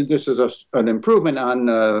better, this is an improvement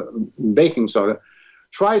on baking soda.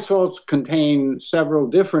 Trisalts contain several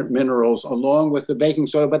different minerals along with the baking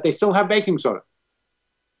soda, but they still have baking soda.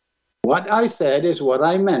 What I said is what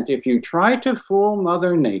I meant. If you try to fool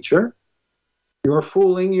Mother Nature, you're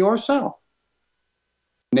fooling yourself.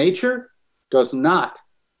 Nature does not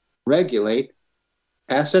regulate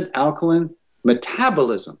acid-alkaline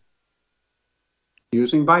metabolism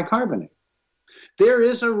using bicarbonate. There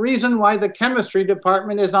is a reason why the chemistry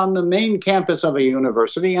department is on the main campus of a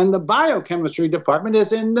university and the biochemistry department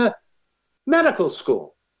is in the medical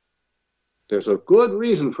school. There's a good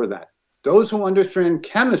reason for that. Those who understand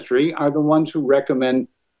chemistry are the ones who recommend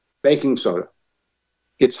baking soda.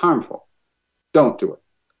 It's harmful. Don't do it.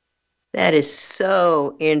 That is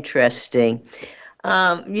so interesting.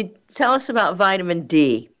 You tell us about vitamin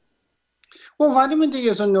D. Well, vitamin D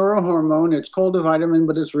is a neurohormone. It's called a vitamin,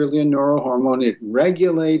 but it's really a neurohormone. It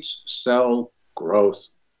regulates cell growth.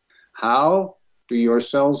 How do your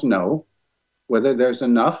cells know whether there's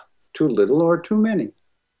enough, too little, or too many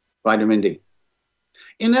vitamin D?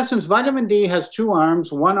 In essence, vitamin D has 2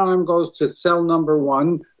 arms. One arm goes to cell number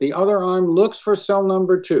 1. The other arm looks for cell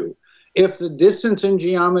number 2. If the distance in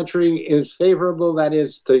geometry is favorable, that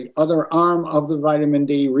is, the other arm of the vitamin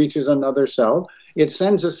D reaches another cell, it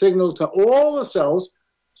sends a signal to all the cells,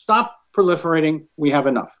 stop proliferating, we have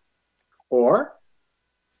enough. Or,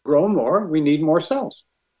 grow more, we need more cells.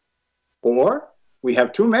 Or, we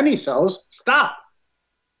have too many cells, stop.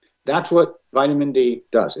 That's what vitamin D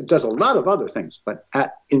does. It does a lot of other things, but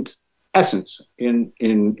at its essence in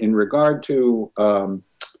regard to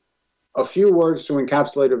a few words to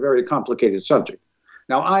encapsulate a very complicated subject.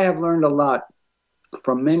 Now, I have learned a lot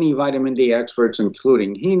from many vitamin D experts,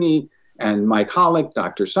 including Heaney and my colleague,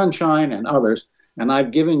 Dr. Sunshine, and others, and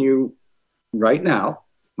I've given you right now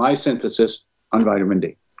my synthesis on vitamin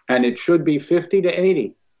D. And it should be 50 to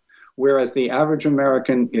 80, whereas the average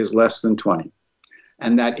American is less than 20.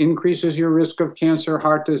 And that increases your risk of cancer,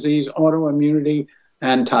 heart disease, autoimmunity,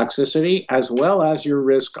 and toxicity, as well as your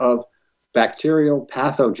risk of bacterial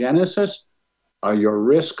pathogenesis, your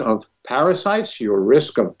risk of parasites, your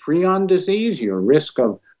risk of prion disease, your risk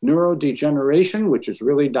of neurodegeneration, which is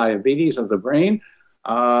really diabetes of the brain,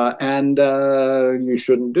 and you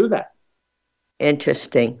shouldn't do that.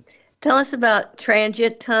 Interesting. Tell us about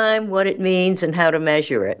transit time, what it means, and how to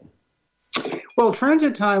measure it. Well,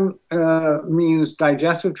 transit time means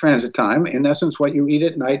digestive transit time. In essence, what you eat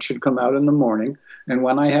at night should come out in the morning. And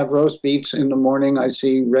when I have roast beets in the morning, I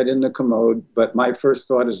see red in the commode. But my first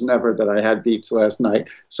thought is never that I had beets last night.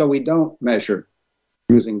 So we don't measure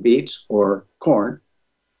using beets or corn.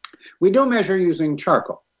 We do measure using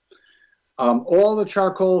charcoal. All the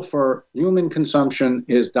charcoal for human consumption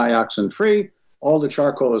is dioxin-free. All the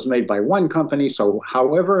charcoal is made by one company. So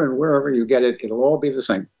however and wherever you get it, it'll all be the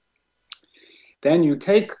same. Then you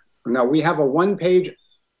take, now we have a one-page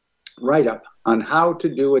write-up on how to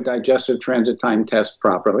do a digestive transit time test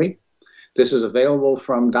properly. This is available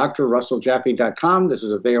from drrussellljaffe.com. This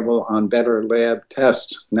is available on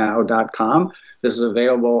betterlabtestsnow.com. This is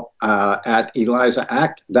available at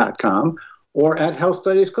elizaact.com or at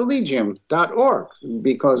healthstudiescollegium.org,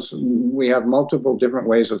 because we have multiple different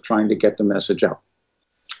ways of trying to get the message out.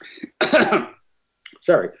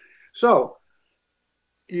 Sorry. So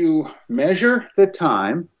you measure the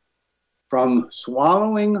time from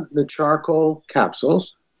swallowing the charcoal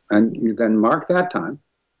capsules, and you then mark that time.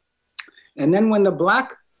 And then when the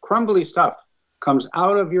black crumbly stuff comes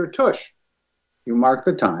out of your tush, you mark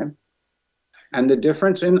the time. And the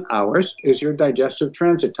difference in hours is your digestive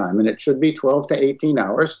transit time. And it should be 12 to 18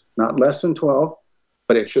 hours, not less than 12,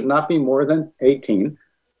 but it should not be more than 18.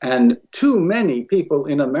 And too many people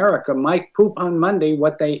in America might poop on Monday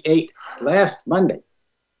what they ate last Monday.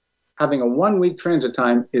 Having a 1 week transit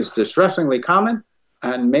time is distressingly common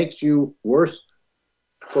and makes you worse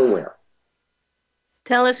for wear.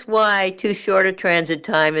 Tell us why too short a transit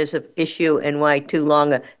time is an issue and why too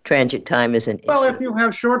long a transit time is an issue. Well, if you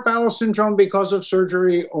have short bowel syndrome because of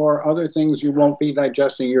surgery or other things, you won't be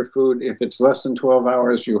digesting your food. If it's less than 12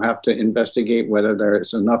 hours, you have to investigate whether there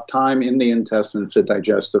is enough time in the intestine to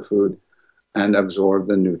digest the food and absorb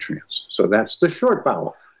the nutrients. So that's the short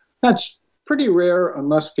bowel. That's pretty rare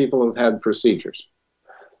unless people have had procedures.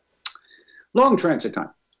 Long transit time.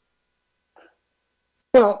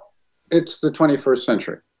 Well, it's the 21st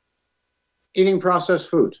century. Eating processed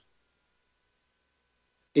foods,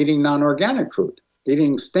 eating non-organic food,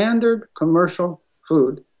 eating standard commercial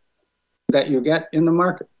food that you get in the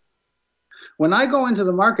market. When I go into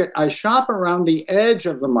the market, I shop around the edge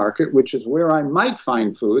of the market, which is where I might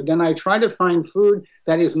find food. Then I try to find food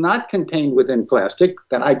that is not contained within plastic,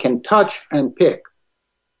 that I can touch and pick.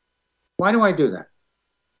 Why do I do that?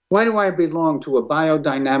 Why do I belong to a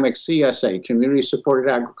biodynamic CSA, community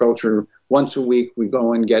supported agriculture? Once a week, we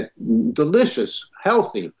go and get delicious,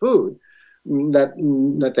 healthy food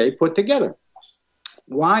that they put together.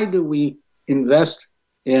 Why do we invest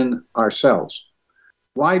in ourselves?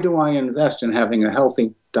 Why do I invest in having a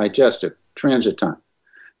healthy digestive transit time?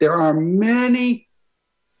 There are many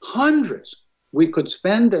hundreds. We could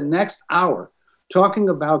spend the next hour talking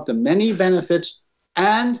about the many benefits,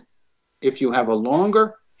 and if you have a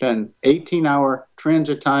longer than 18-hour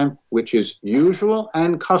transit time, which is usual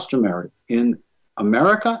and customary in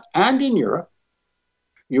America and in Europe,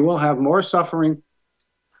 you will have more suffering,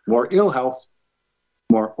 more ill health,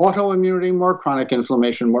 more autoimmunity, more chronic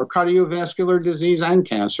inflammation, more cardiovascular disease, and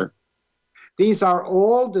cancer. These are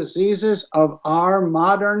all diseases of our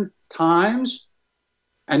modern times.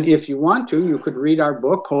 And if you want to, you could read our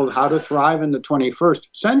book called How to Thrive in the 21st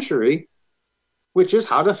Century, which is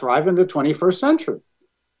how to thrive in the 21st century.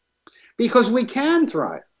 Because we can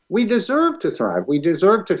thrive. We deserve to thrive. We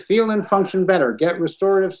deserve to feel and function better, get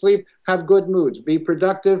restorative sleep, have good moods, be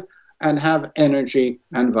productive, and have energy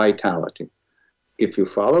and vitality. If you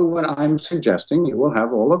follow what I'm suggesting, you will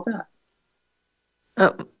have all of that.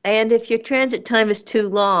 And if your transit time is too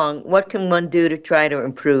long, what can one do to try to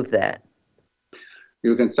improve that?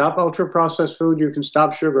 You can stop ultra-processed food. You can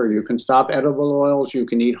stop sugar. You can stop edible oils. You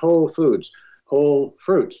can eat whole foods, whole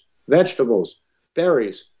fruits, vegetables,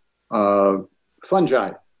 berries,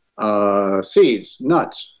 fungi, seeds,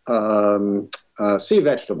 nuts, sea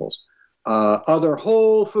vegetables. other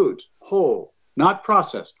whole foods, whole, not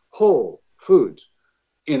processed, whole foods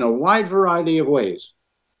in a wide variety of ways.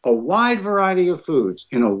 A wide variety of foods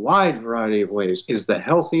in a wide variety of ways is the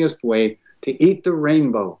healthiest way to eat the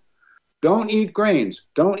rainbow. Don't eat grains,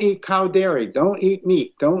 don't eat cow dairy, don't eat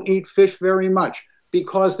meat, don't eat fish very much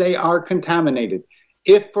because they are contaminated.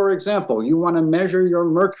 If, for example, you want to measure your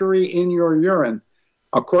mercury in your urine,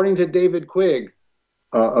 according to David Quigg,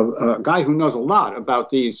 a guy who knows a lot about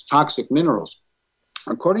these toxic minerals,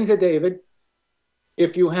 according to David,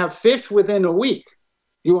 if you have fish within a week,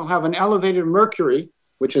 you will have an elevated mercury,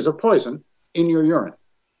 which is a poison, in your urine.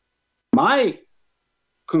 My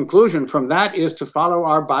conclusion from that is to follow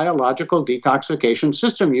our biological detoxification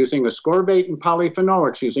system using ascorbate and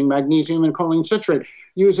polyphenolics, using magnesium and choline citrate,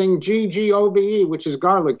 using GGOBE, which is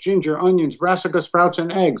garlic, ginger, onions, brassica sprouts,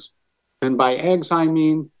 and eggs. And by eggs, I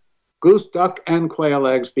mean goose, duck, and quail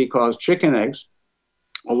eggs, because chicken eggs,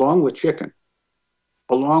 along with chicken,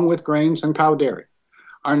 along with grains and cow dairy,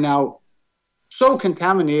 are now so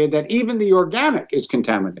contaminated that even the organic is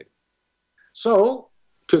contaminated. So,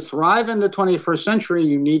 to thrive in the 21st century,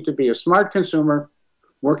 you need to be a smart consumer,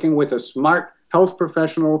 working with a smart health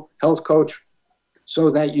professional, health coach, so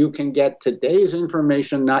that you can get today's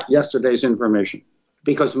information, not yesterday's information.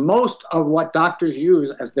 Because most of what doctors use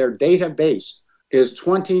as their database is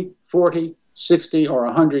 20, 40, 60, or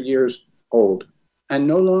 100 years old and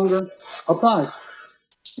no longer applies.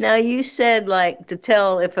 Now, you said, like, to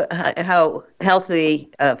tell if how healthy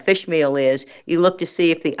a fish meal is, you look to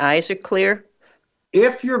see if the eyes are clear?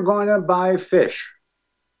 If you're going to buy fish,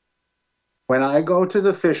 when I go to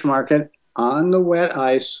the fish market, on the wet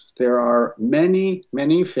ice, there are many,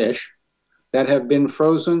 many fish that have been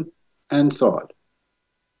frozen and thawed.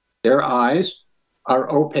 Their eyes are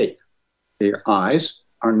opaque. Their eyes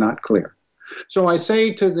are not clear. So I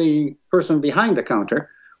say to the person behind the counter,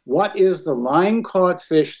 what is the line-caught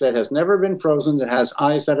fish that has never been frozen, that has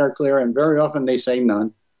eyes that are clear? And very often they say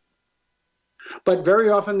none. But very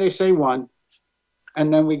often they say one,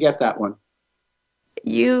 and then we get that one.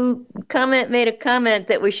 You made a comment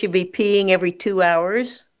that we should be peeing every 2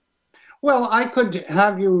 hours. Well, I could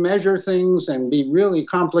have you measure things and be really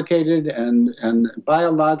complicated and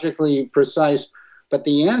biologically precise, but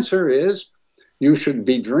the answer is you should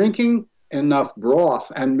be drinking enough broth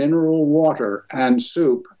and mineral water and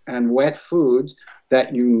soup and wet foods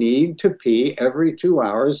that you need to pee every 2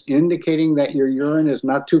 hours, indicating that your urine is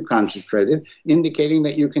not too concentrated, indicating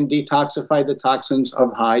that you can detoxify the toxins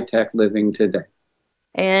of high-tech living today.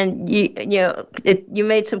 And you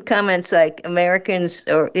made some comments like Americans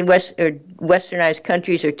or westernized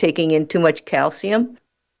countries are taking in too much calcium.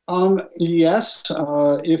 Yes.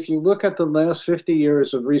 If you look at the last 50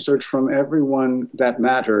 years of research from everyone that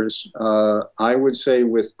matters, I would say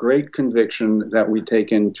with great conviction that we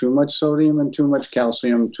take in too much sodium and too much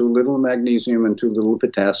calcium, too little magnesium and too little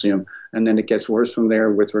potassium, and then it gets worse from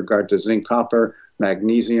there with regard to zinc, copper,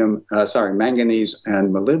 manganese, and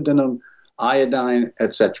molybdenum, iodine,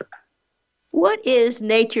 etc. What is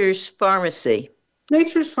nature's pharmacy?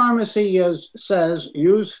 Nature's pharmacy says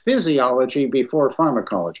use physiology before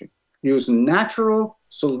pharmacology. Use natural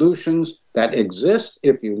solutions that exist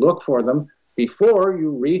if you look for them before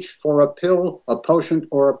you reach for a pill, a potion,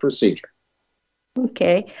 or a procedure.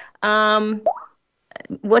 Okay.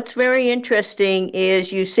 What's very interesting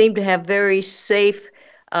is you seem to have very safe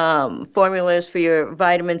formulas for your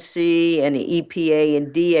vitamin C and the EPA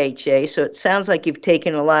and DHA. So it sounds like you've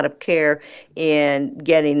taken a lot of care in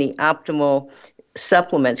getting the optimal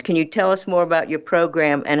supplements. Can you tell us more about your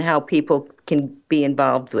program and how people can be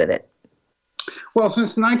involved with it? Well,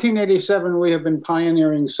 since 1987, we have been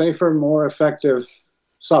pioneering safer, more effective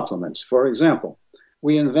supplements. For example,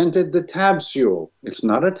 we invented the Tabsule. It's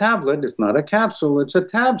not a tablet, it's not a capsule, it's a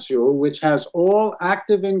Tabsule, which has all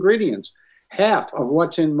active ingredients. Half of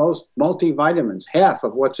what's in most multivitamins, half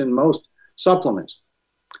of what's in most supplements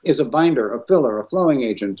is a binder, a filler, a flowing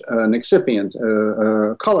agent, an excipient,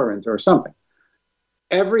 a colorant, or something.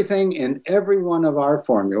 Everything in every one of our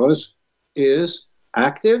formulas is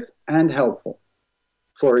active and helpful.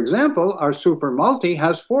 For example, our Super Multi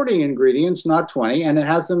has 40 ingredients, not 20, and it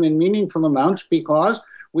has them in meaningful amounts because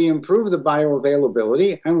we improve the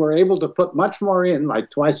bioavailability and we're able to put much more in, like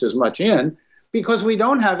twice as much in, because we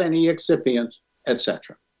don't have any excipients,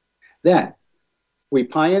 etc. Then, we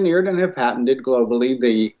pioneered and have patented globally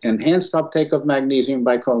the enhanced uptake of magnesium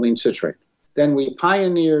by choline citrate. Then we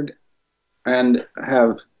pioneered and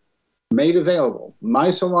have made available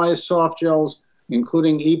micellized soft gels,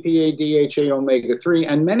 including EPA, DHA, omega-3,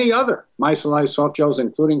 and many other micellized soft gels,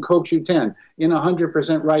 including CoQ10, in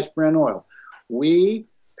 100% rice bran oil. We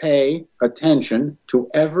pay attention to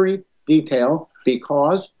every detail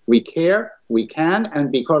because we care, we can,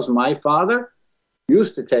 and because my father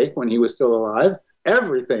used to take, when he was still alive,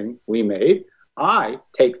 everything we made. I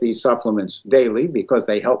take these supplements daily because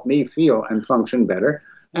they help me feel and function better.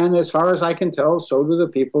 And as far as I can tell, so do the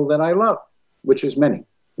people that I love, which is many.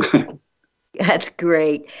 That's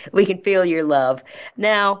great. We can feel your love.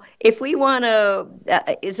 Now, if we want to,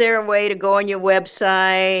 is there a way to go on your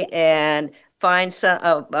website and find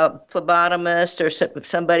a phlebotomist or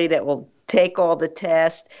somebody that will take all the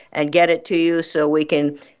tests and get it to you so we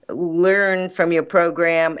can learn from your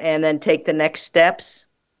program and then take the next steps?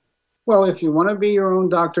 Well, if you want to be your own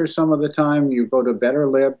doctor some of the time, you go to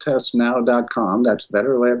betterlabtestnow.com. That's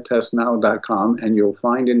betterlabtestnow.com, and you'll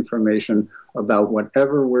find information about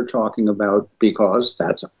whatever we're talking about, because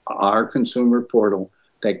that's our consumer portal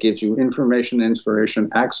that gives you information, inspiration,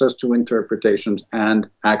 access to interpretations, and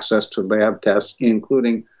access to lab tests,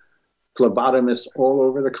 including phlebotomists all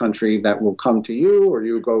over the country that will come to you, or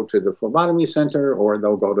you go to the phlebotomy center, or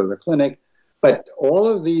they'll go to the clinic. But all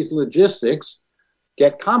of these logistics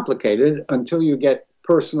get complicated until you get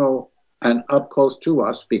personal and up close to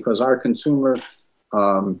us, because our consumer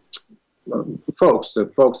folks, the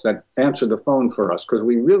folks that answer the phone for us, because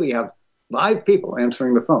we really have live people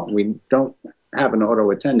answering the phone. We don't have an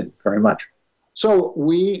auto attendant very much. So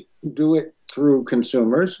we do it through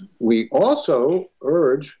consumers. We also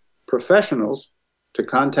urge professionals to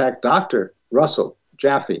contact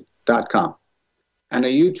drrusselljaffe.com and a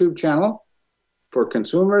YouTube channel for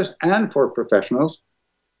consumers and for professionals,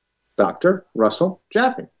 Dr. Russell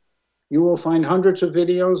Jaffe. You will find hundreds of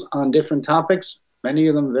videos on different topics, many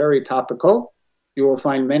of them very topical. You will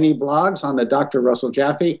find many blogs on the Dr. Russell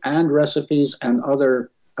Jaffe and recipes and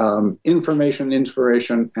other information,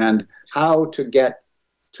 inspiration, and how to get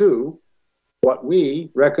to what we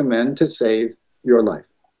recommend to save your life.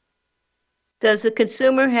 Does the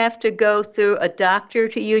consumer have to go through a doctor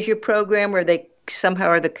to use your program, or they somehow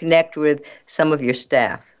are they connect with some of your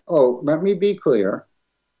staff? Oh, let me be clear.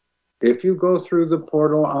 If you go through the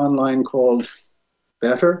portal online called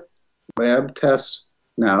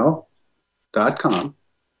betterlabtestnow.com,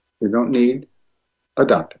 you don't need a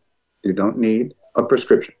doctor. You don't need a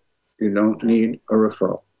prescription. You don't need a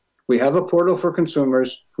referral. We have a portal for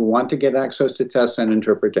consumers who want to get access to tests and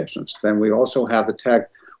interpretations. Then we also have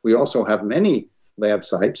we also have many lab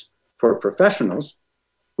sites for professionals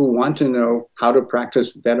who want to know how to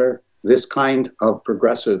practice better this kind of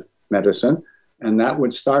progressive medicine. And that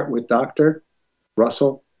would start with Dr.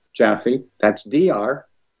 Russell Jaffe. That's DrRussellJaffe.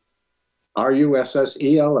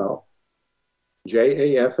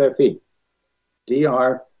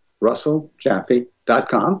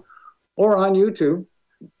 drrusselljaffe.com, or on YouTube,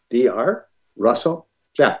 Dr. Russell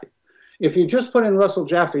Jaffe. If you just put in Russell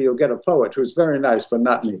Jaffe, you'll get a poet who's very nice, but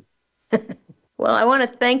not me. Well, I want to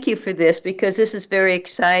thank you for this, because this is very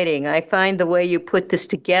exciting. I find the way you put this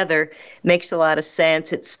together makes a lot of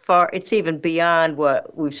sense. It's even beyond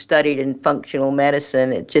what we've studied in functional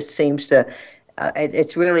medicine. It just seems to,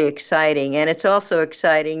 it's really exciting. And it's also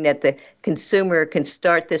exciting that the consumer can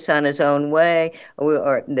start this on his own way,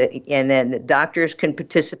 and then the doctors can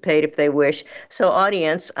participate if they wish. So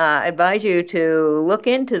audience, I advise you to look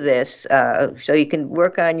into this so you can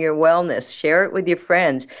work on your wellness. Share it with your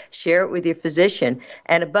friends. Share it with your physician.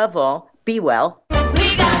 And above all, be well. We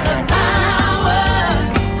got the power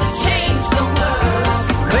to change the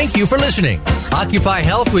world. Thank you for listening. Occupy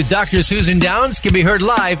Health with Dr. Susan Downs can be heard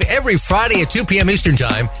live every Friday at 2 p.m. Eastern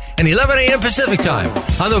Time and 11 a.m. Pacific Time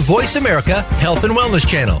on the Voice America Health and Wellness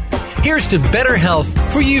Channel. Here's to better health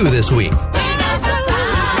for you this week.